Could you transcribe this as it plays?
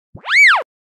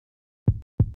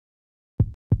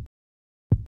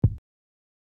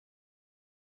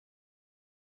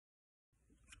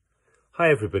Hi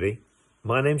everybody,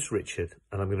 my name's Richard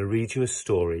and I'm going to read you a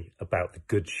story about the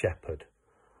Good Shepherd.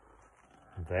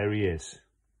 And there he is.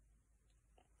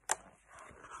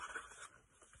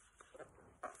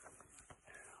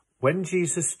 When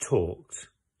Jesus talked,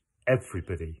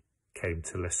 everybody came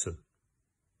to listen.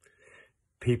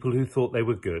 People who thought they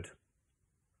were good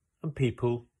and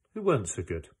people who weren't so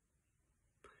good.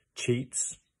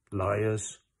 Cheats,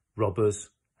 liars,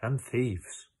 robbers and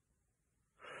thieves.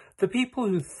 The people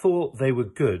who thought they were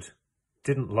good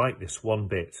didn't like this one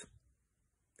bit.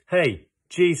 "Hey,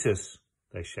 Jesus,"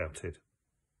 they shouted.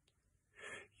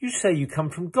 "You say you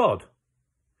come from God.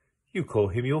 You call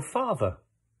him your father.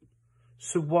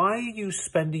 So why are you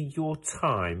spending your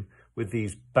time with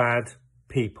these bad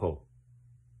people?"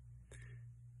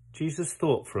 Jesus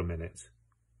thought for a minute.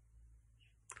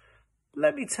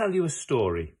 "Let me tell you a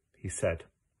story," he said.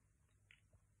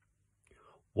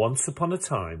 "Once upon a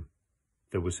time,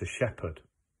 there was a shepherd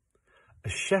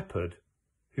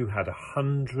who had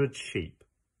 100 sheep.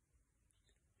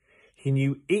 He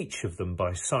knew each of them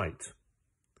by sight,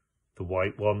 the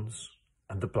white ones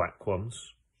and the black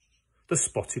ones, the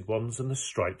spotted ones and the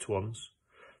striped ones,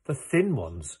 the thin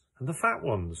ones and the fat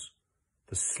ones,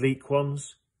 the sleek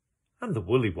ones and the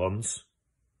woolly ones.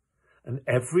 And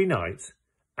every night,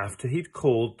 after he'd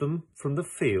called them from the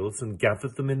fields and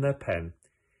gathered them in their pen,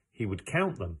 he would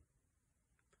count them.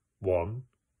 1,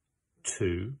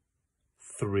 2,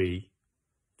 3,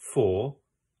 4,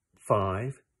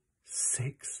 5,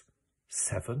 6,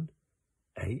 7,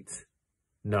 8,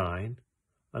 9,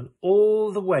 and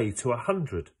all the way to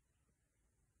 100.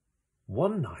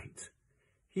 One night,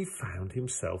 he found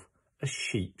himself a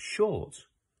sheep short.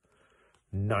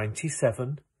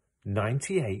 97,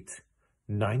 98,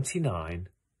 99,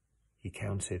 he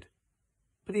counted.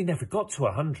 But he never got to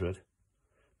 100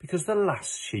 because the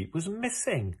last sheep was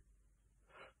missing.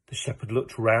 The shepherd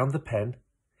looked round the pen.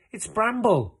 "It's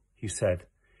Bramble," he said.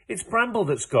 "It's Bramble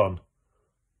that's gone."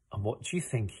 And what do you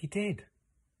think he did?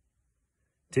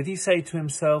 Did he say to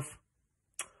himself,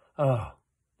 "Oh,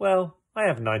 well, I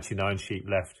have 99 sheep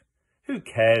left. Who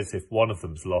cares if one of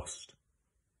them's lost?"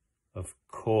 Of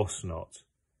course not.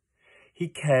 He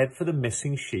cared for the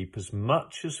missing sheep as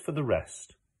much as for the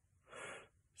rest.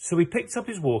 So he picked up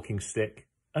his walking stick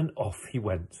and off he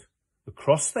went,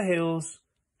 across the hills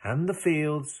and the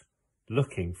fields,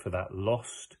 looking for that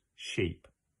lost sheep.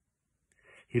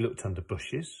 He looked under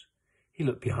bushes, he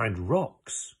looked behind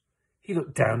rocks, he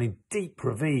looked down in deep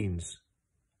ravines,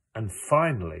 and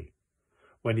finally,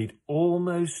 when he'd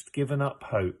almost given up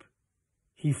hope,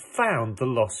 he found the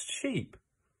lost sheep,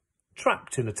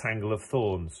 trapped in a tangle of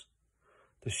thorns.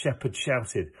 The shepherd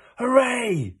shouted,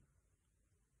 "Hooray!"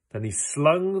 Then he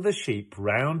slung the sheep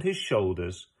round his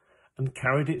shoulders and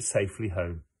carried it safely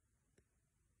home.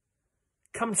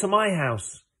 "Come to my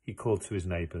house," he called to his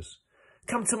neighbours.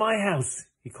 "Come to my house,"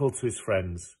 he called to his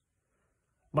friends.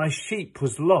 "My sheep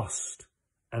was lost,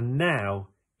 and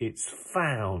now it's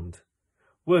found.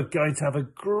 We're going to have a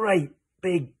great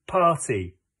big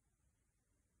party."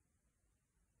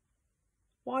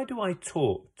 "Why do I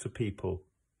talk to people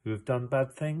who have done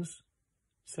bad things?"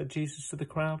 said Jesus to the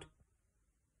crowd.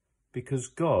 "Because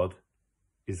God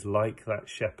is like that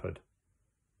shepherd,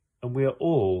 and we are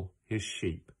all his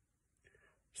sheep.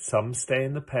 Some stay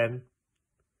in the pen,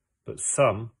 but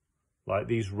some, like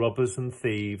these robbers and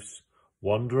thieves,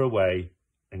 wander away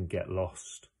and get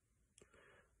lost.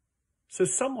 So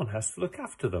someone has to look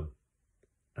after them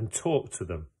and talk to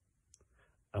them.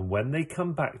 And when they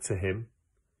come back to him,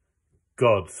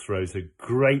 God throws a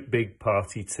great big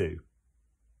party too."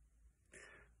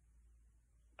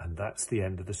 And that's the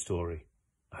end of the story.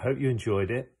 I hope you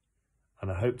enjoyed it, and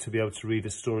I hope to be able to read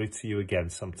a story to you again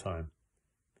sometime.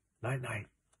 Night, night.